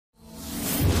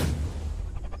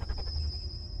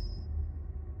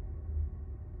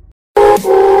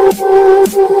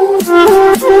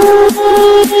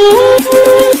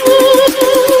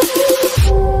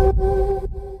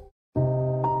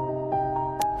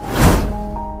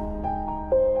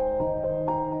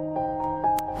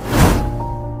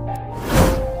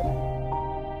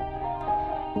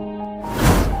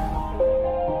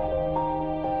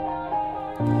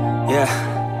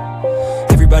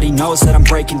Everybody knows that I'm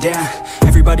breaking down.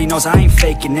 Everybody knows I ain't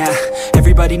faking now.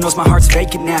 Everybody knows my heart's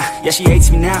vacant now. Yeah, she hates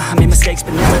me now, I made mistakes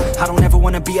but now I don't ever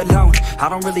wanna be alone. I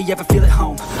don't really ever feel at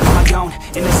home. On my own,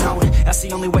 in the zone, that's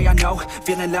the only way I know.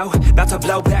 Feeling low, about to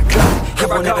blow back up. I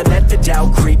won't ever let the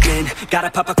doubt creep in.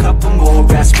 Gotta pop a couple more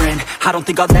aspirin. I don't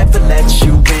think I'll ever let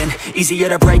you in. Easier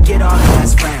to break it off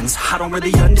as friends. I don't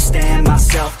really understand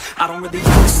myself. I don't really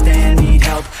understand, need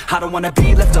help. I don't wanna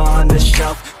be left on the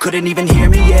shelf. Couldn't even hear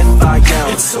me if I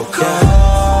yelled. It's so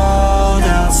cold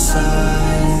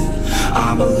outside,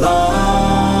 I'm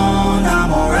alone,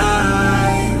 I'm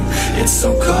alright. It's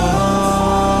so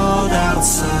cold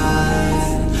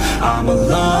outside, I'm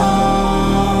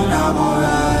alone, I'm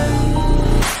alright.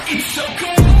 It's so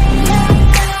cold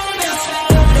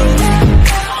outside,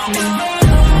 I'm alone.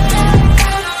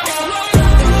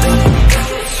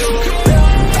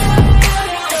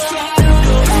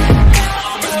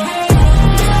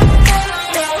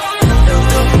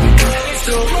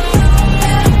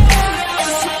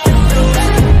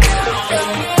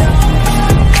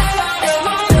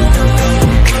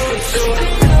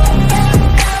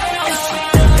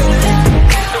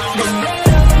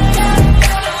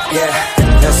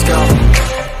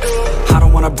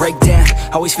 Break down,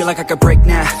 always feel like I could break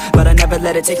now, but I never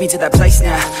let it take me to that place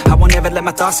now. I won't ever let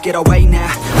my thoughts get away now.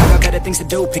 I got better things to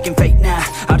do, picking fate now.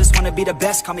 I just wanna be the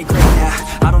best, call me great now.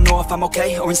 I don't know if I'm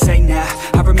okay or insane now.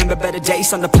 I remember better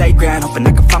days on the playground, hoping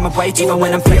I can find my way even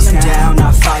when I'm feeling down.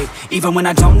 I fight, even when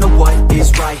I don't know what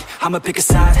is right. I'ma pick a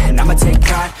side and I'ma take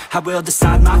pride. I will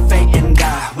decide my fate and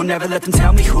I will never let them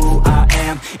tell me who I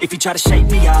am. If you try to shape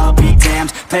me, I'll be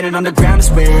damned. Planet on the ground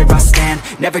is where I stand.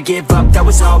 Never give up, that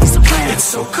was always the plan. It's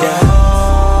so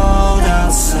cold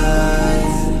outside,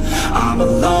 I'm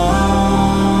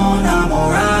alone, I'm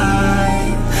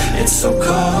alright. It's so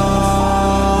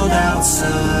cold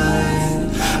outside,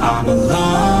 I'm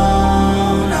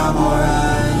alone, I'm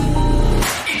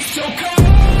alright. It's so cold.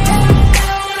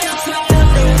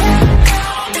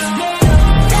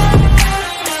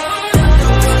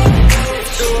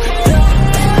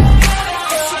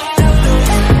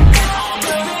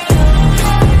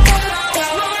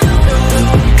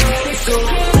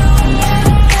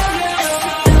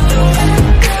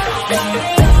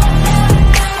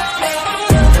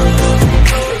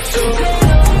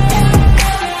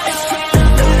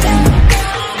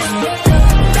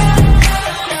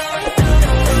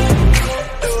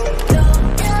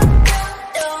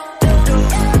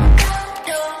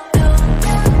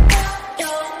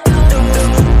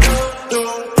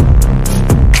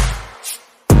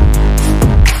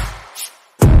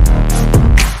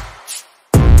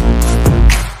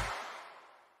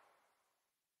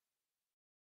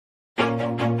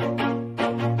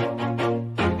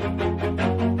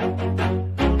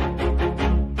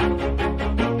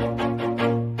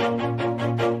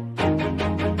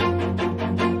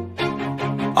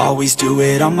 Always do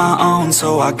it on my own,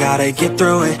 so I gotta get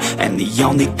through it. And the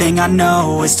only thing I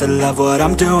know is to love what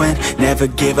I'm doing. Never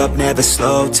give up, never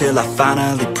slow, till I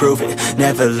finally prove it.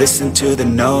 Never listen to the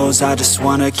no's, I just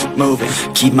wanna keep moving.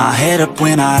 Keep my head up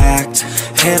when I act,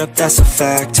 head up, that's a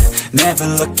fact. Never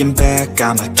looking back,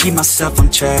 I'ma keep myself on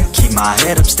track. Keep my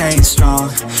head up, staying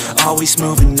strong, always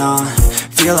moving on.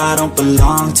 Feel I don't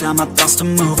belong, tell my thoughts to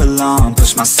move along.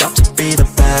 Push myself to be the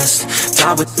best,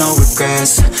 die with no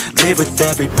regrets. Live with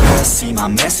every breath, see my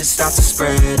message start to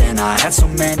spread. And I had so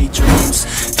many dreams,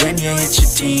 then you hit your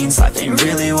teens. Life ain't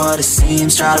really what it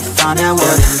seems, try to find out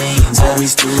what it means.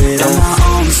 Always do it on my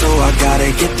own, so I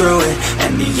gotta get through it.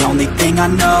 And the only thing I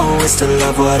know is to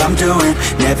love what I'm doing.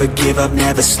 Never give up,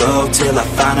 never slow, till I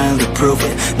finally prove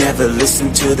it. Never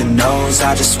listen to the no's,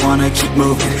 I just wanna keep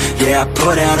moving. Yeah, I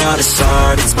put out all this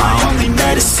art, it's my only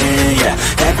medicine. Yeah,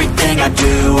 everything I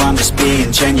do, I'm just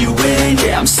being genuine.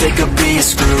 Yeah, I'm sick of being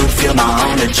screwed, feel my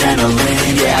own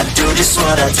adrenaline. Yeah, I do just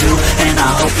what I do, and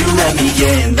I hope you let me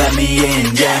in,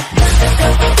 yeah.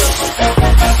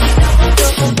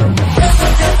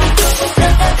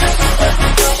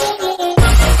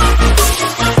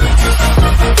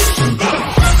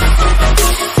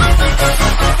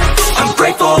 I'm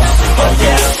grateful, oh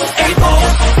yeah, able,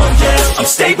 oh yeah, I'm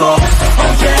stable,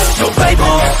 oh yeah, no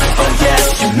label, oh yeah,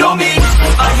 you know me,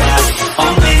 I have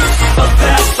only a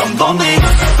past, I'm lonely,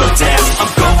 but damn,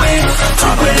 I'm going to win.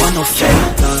 I don't want no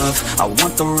fake love, love, I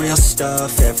want the real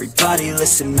stuff. Everybody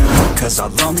listen up, cause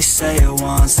I'll only say it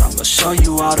once. I'm gonna show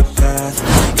you all the path.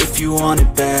 If you want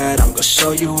it bad, I'm gonna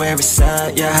show you where it's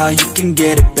at. Yeah, how you can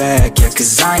get it back. Yeah,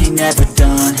 cause I ain't never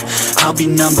done, I'll be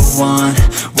number one.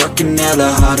 Working hella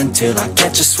hard until I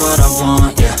get just what I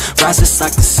want. Yeah, rises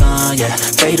like the sun, yeah,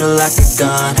 fatal like a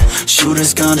gun.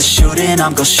 Shooters gonna shoot and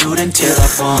I'm gonna shoot until I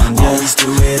won. Yeah, always do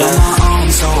it on my own,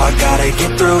 so I gotta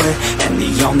get through it. And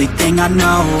the only thing I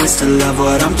know is to love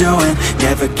what I'm doing.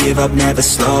 Never give up, never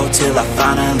slow, till I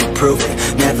finally prove it.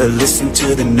 Never listen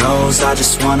to the no's, I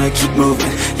just wanna keep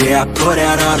moving. Yeah, I put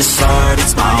out all this art,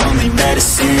 it's my only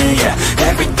medicine. Yeah,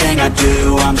 everything I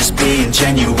do, I'm just being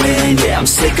genuine. Yeah, I'm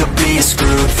sick of being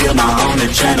screwed, feel my own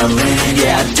adrenaline.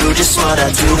 Yeah, I do just what I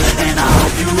do, and I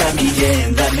hope you let me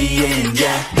in,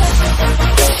 yeah.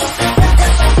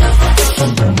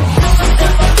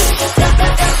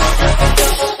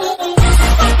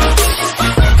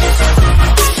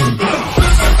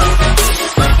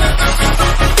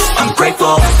 I'm grateful,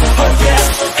 oh yeah,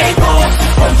 able,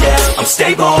 oh yeah, I'm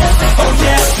stable, oh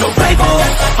yeah, no label,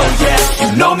 oh yeah, you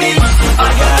know me, I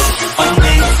have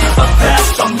only a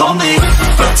path, I'm lonely,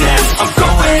 but damn, I'm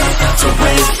going to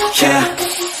win, yeah.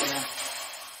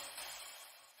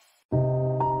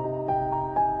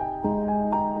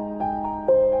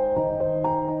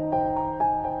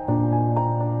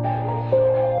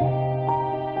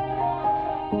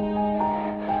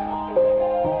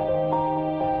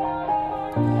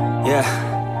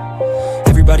 Yeah,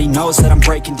 everybody knows that I'm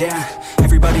breaking down.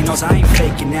 Everybody knows I ain't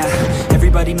faking now.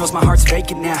 Everybody knows my heart's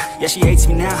vacant now. Yeah, she hates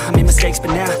me now, I made mistakes but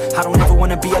now I don't ever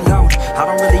wanna be alone. I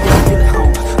don't really ever feel at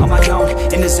home. On my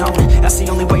own, in the zone, that's the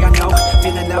only way I know.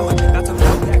 Feeling low, about to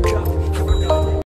blow that cup.